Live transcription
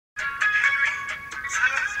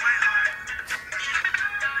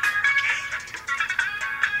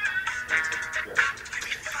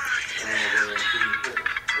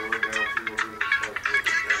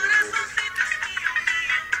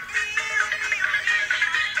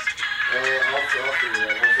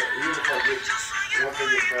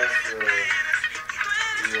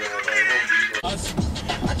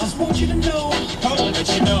I just want you to know, that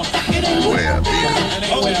you know, it ain't where I've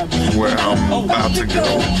been, where I'm about to go.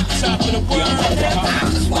 Top of the world, I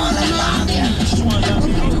just wanna love you. Just wanna love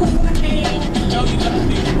you.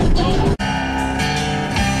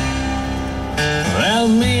 Well,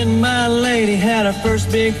 me and my lady had our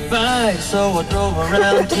first big fight, so I drove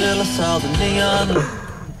around till I saw the neon.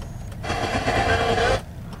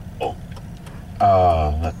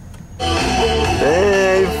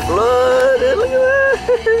 Hey, flooded, look at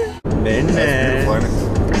that. Very nice.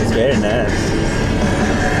 It's very nice.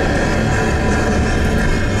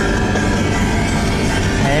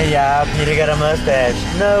 Hey y'all, Peter got a mustache.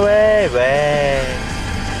 No way.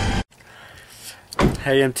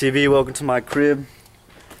 Hey MTV, welcome to my crib.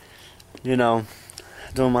 You know,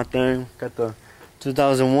 doing my thing. Got the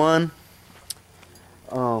 2001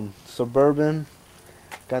 Suburban.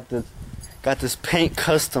 Got this paint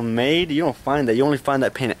custom made. You don't find that. You only find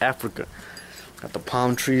that paint in Africa. Got the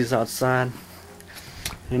palm trees outside.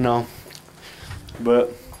 You know.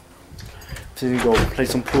 But so you go play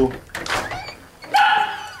some pool.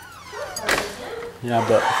 Yeah,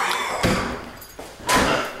 but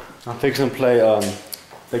I'm fixing to play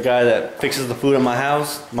the guy that fixes the food at my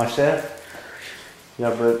house, my chef.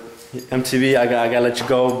 Yeah, but MTV, I gotta let you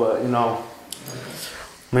go. But you know,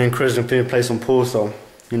 me and Chris gonna play some pool, so.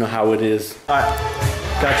 You know how it is. Alright,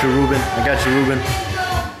 got you, Ruben. I got you, Ruben.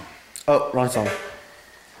 Oh, wrong song.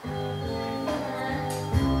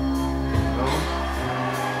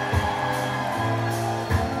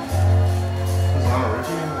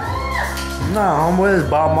 Nah, I'm with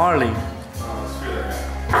Bob Marley.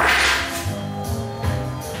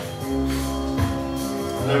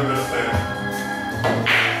 I've never been a fan.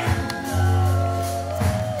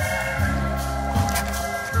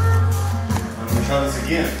 Try this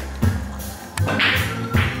again.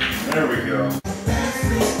 There we go.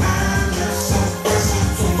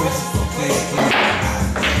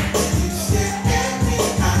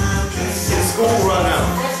 Get school run out.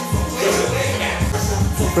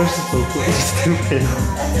 First of all, you're stupid.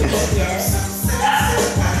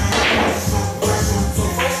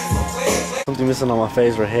 Something missing on my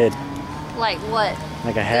face or head. Like what?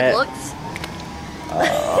 Like a hat. Good looks?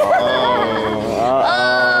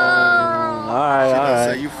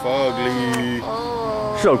 Alright. Say you fugly.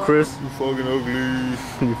 Oh. Show Chris. You fucking ugly.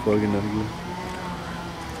 You fucking ugly.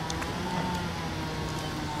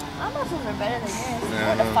 My muscles are better than yours. Yeah,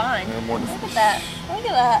 More defined. yeah, Look at that. Look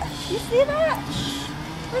at that. You see that?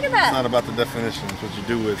 Look at that. It's not about the definition. It's what you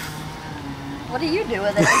do with. What do you do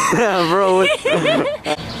with it? Yeah, bro.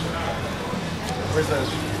 Where's the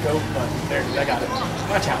go button? There, I got it.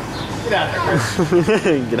 Watch out. Get out of there,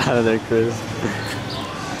 Chris. Get out of there, Chris.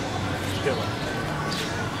 Good one.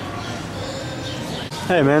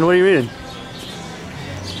 Hey man, what are you reading?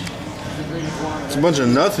 It's a bunch of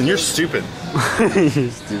nothing. You're stupid.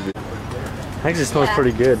 You're stupid. Actually, it smells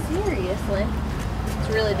pretty good. Seriously. It's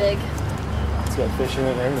really big. It's got fish in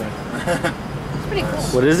it and everything. It's pretty cool.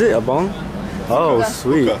 What is it? A bong? Oh, Hookah.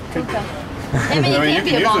 sweet. Hookah. I mean, it can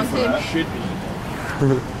be a bong too. Should be.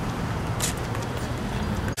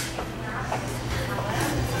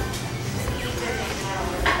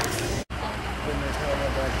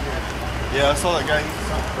 Yeah, I saw that guy. He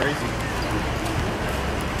sounds crazy.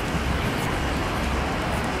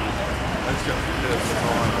 Let's go do this.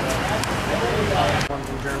 One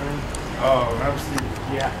from Germany. Oh, obviously.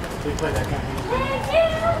 Yeah, they play that kind of music.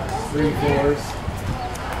 3 floors.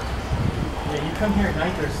 Yeah, you come here at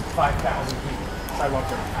night, there's 5,000 people. Sidewalk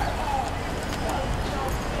there.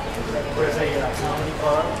 Where's a comedy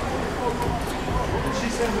club? She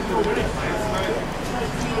said that the wedding plans tonight.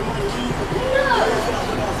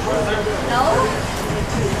 No?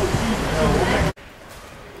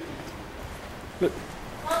 Look.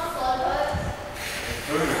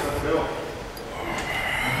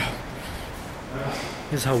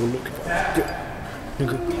 Here's how we look.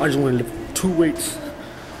 Nigga, I just want to lift 2 weights.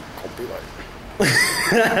 I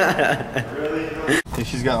think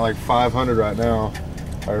she's got like 500 right now,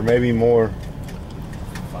 or maybe more.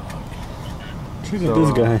 Look at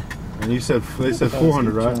this guy. And you said they said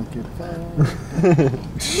 400, right?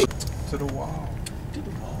 To the wall.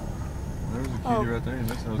 There's a cutie right there.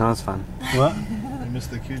 No, it's fine. What? You missed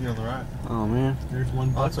the cutie on the right. Oh man. There's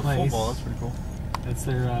one Oh, that's a place. football. That's pretty cool. That's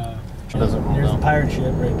their, She doesn't roll there's down. a pirate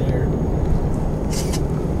ship right there.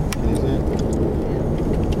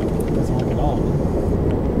 all.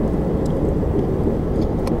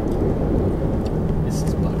 This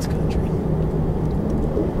is Bucks country.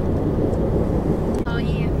 Oh,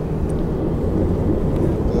 yeah.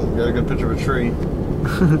 Well, got a good picture of a tree.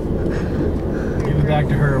 Give it back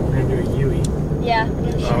to her. We're gonna do a Yui. Yeah.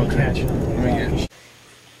 I'll catch it on the Let me back. get- Here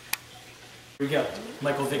we go.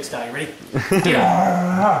 Michael Vick style. Ready?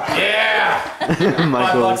 Yeah! 5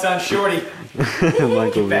 Michael. bucks on Shorty.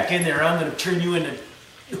 Michael. Back in there. I'm gonna turn you into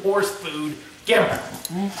horse food. Get him.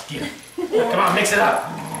 Get him. Come on, mix it up.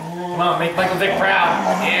 Come on, make Michael Vick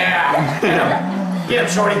proud. Yeah. Get him. Get him,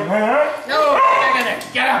 Shorty. No, get back in there.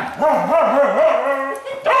 Get him.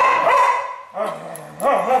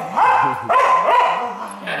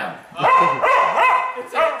 Get him.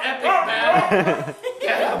 It's an epic battle.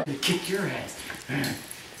 Get him. Kick your ass.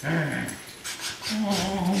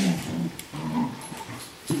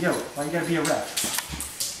 Yo, why you gotta be a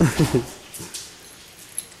ref?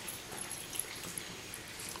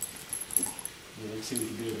 Yeah, let's see what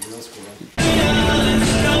we can do with a real squirrel.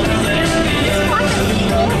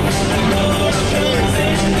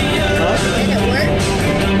 Did it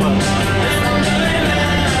work?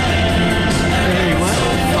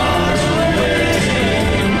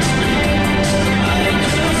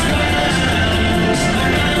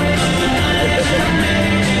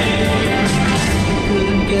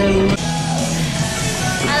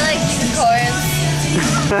 I like unicorns.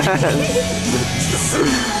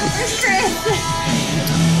 Where's Chris?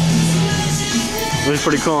 Looks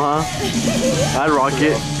pretty cool, huh? I'd rock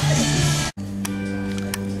it.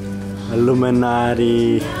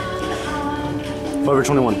 Illuminati. Forever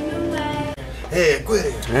 21. Hey, quit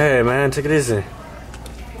it. Hey, man, take it easy.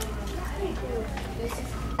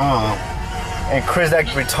 And Chris act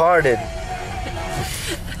retarded.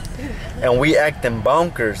 And we acting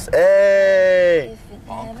bonkers. Hey!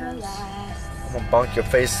 I'm gonna bonk your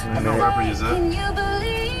face in a I know minute. rapper is that. Can you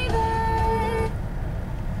believe it?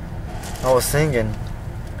 I was singing.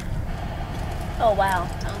 Oh wow,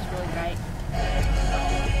 that was really great.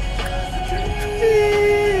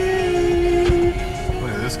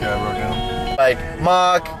 Look at this guy broke down. Like,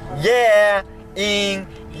 mock, yeah, ing,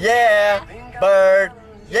 yeah, bird,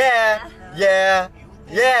 yeah, yeah,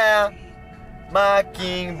 yeah,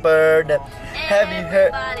 mockingbird. Have you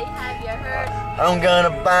heard? Everybody, have you heard? I'm gonna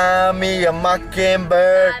buy me a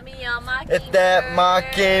mockingbird. Buy me a mockingbird. If that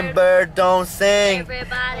mockingbird don't sing,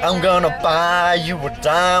 Everybody I'm have gonna you buy you a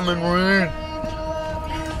diamond ring.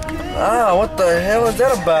 Ah, what the hell is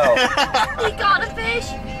that about? heard? He got a fish.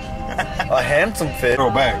 A handsome fish. Throw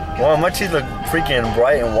back. Well, my teeth look freaking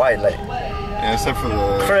bright and white. Like, Yeah, except for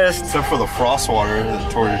the Chris. Except for the frost water that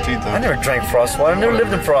tore your teeth I out. never drank frost water. I never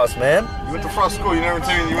lived in frost, man. You went to frost school. You never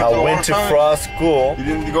told me you went I to the went water to fountain? frost school. You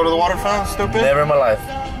didn't go to the water fountain, stupid? Never in my life.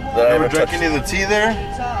 That I Never ever drank touched. any of the tea there?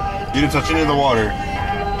 You didn't touch any of the water.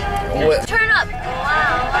 What? Turn up.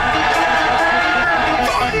 Wow.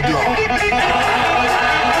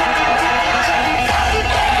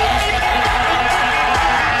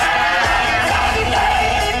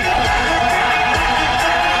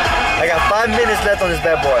 I got 5 minutes left on this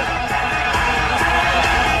bad boy.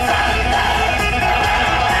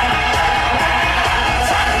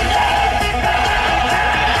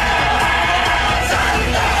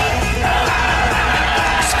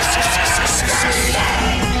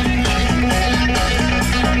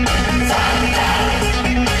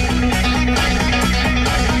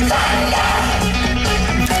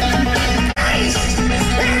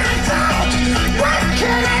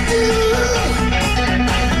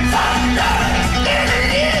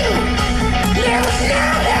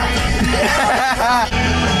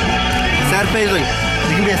 Sad face, look.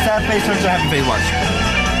 You can be a sad face, turn to a happy face, watch.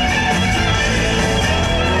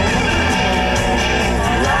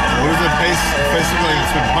 What does the face look like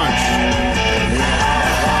it's been punched?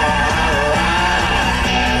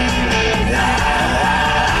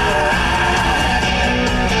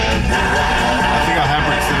 I think I have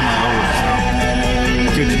it sitting in my elbow just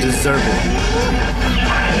now. Dude, you deserve it.